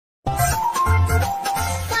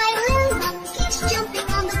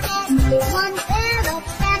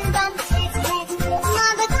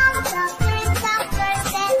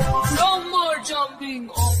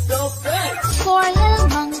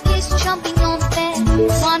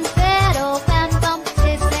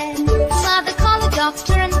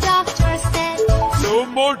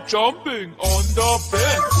jumping on the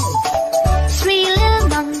bed. Three little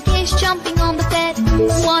monkeys jumping on the bed.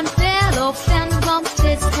 One fell off and bumped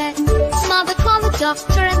his head. Mother called the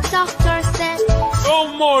doctor and doctor said,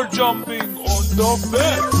 No more jumping on the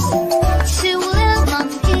bed. two little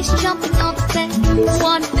monkeys jumping on the bed.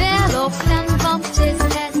 One fell off and bumped his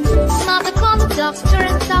head. Mother called the doctor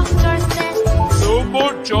and doctor said, No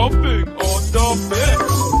more jumping on the bed.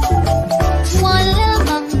 one little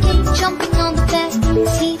monkey jumping on the bed.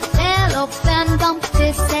 He fell off and bumped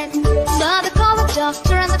his head. Mother called the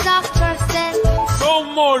doctor and the doctor said, No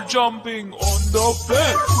more jumping on the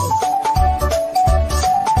bed.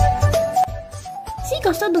 Se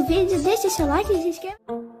gostou do vídeo, deixe seu like e se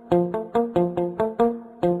inscreva.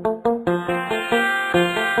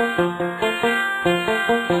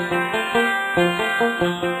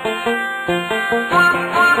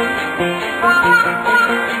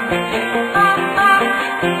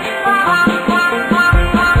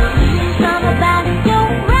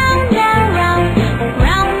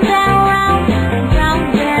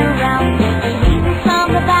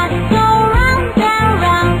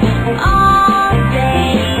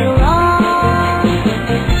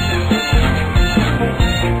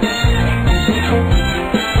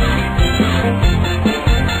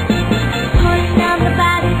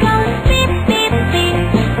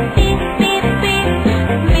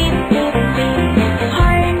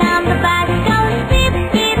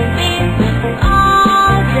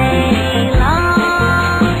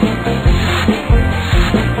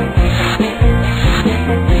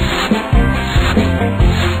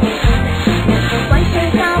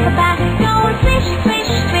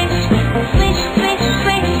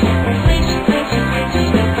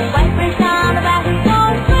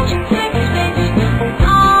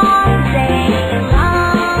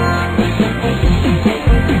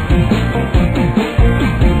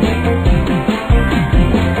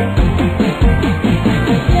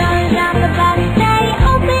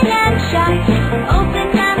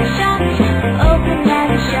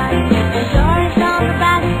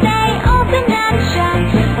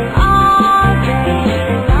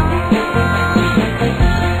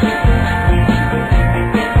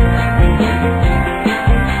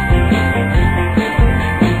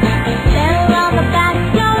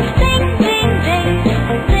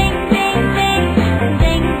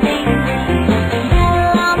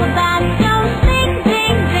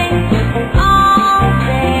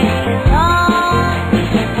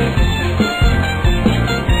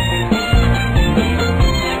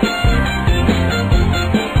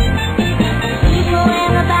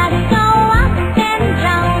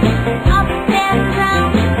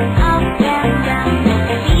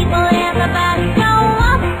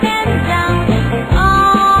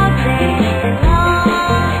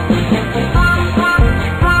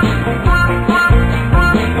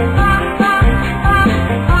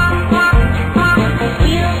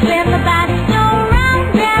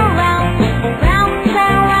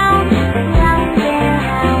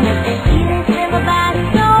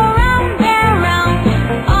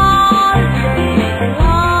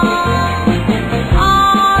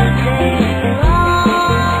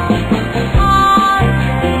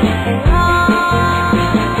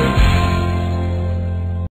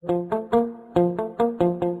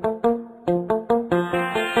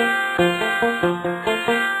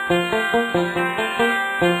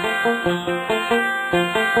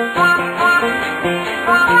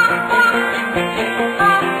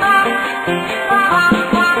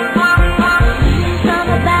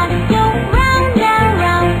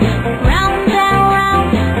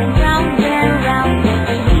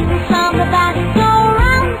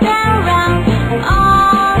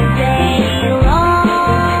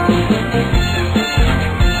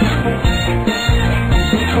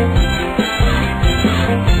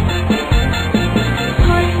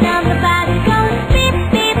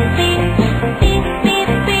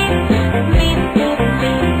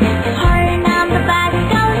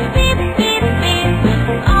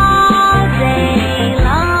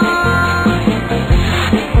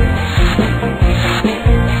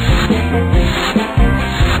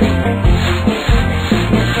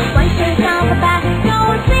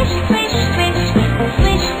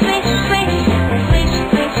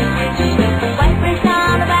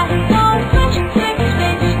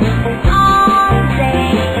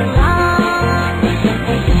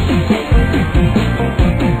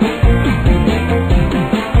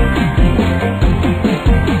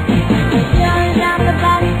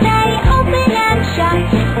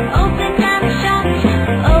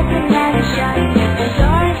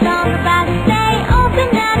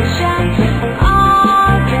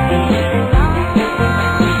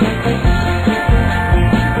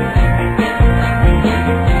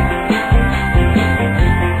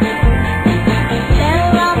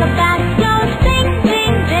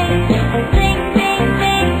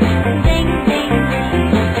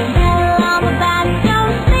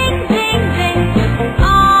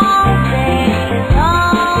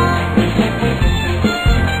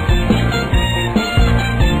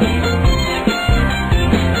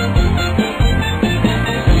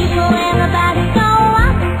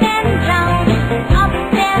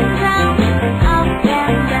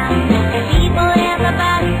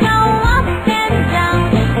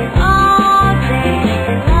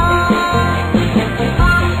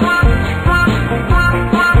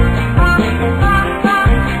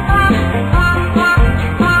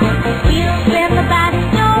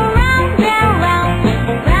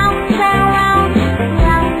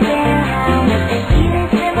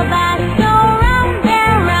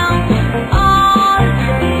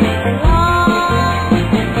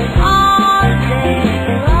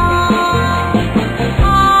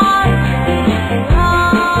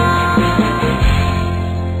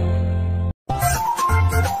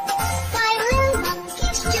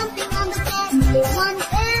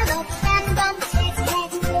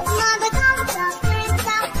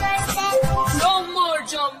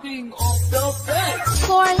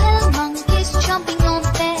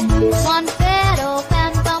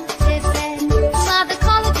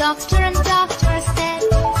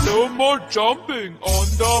 jumping on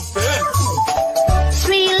the bed.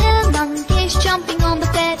 3 little monkeys jumping on the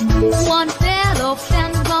bed. One fell off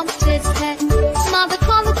and bumped his head. Mother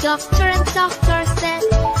called the doctor and doctor said,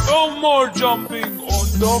 No more jumping on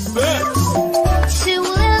the bed. 2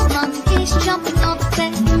 little monkeys jumping on the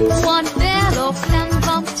bed. One fell off and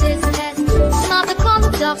bumped his head. Mother called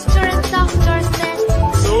the doctor and doctor said,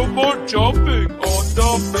 No more jumping on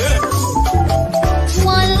the bed.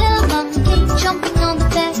 1 little monkey jumping on the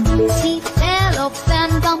bed. He fell off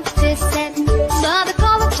and bumped his head. Mother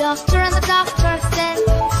called the doctor and the doctor said,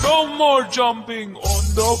 No more jumping on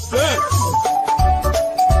the bed.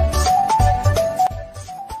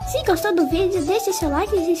 Se gostou do vídeo, deixe seu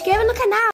like e se inscreva no canal.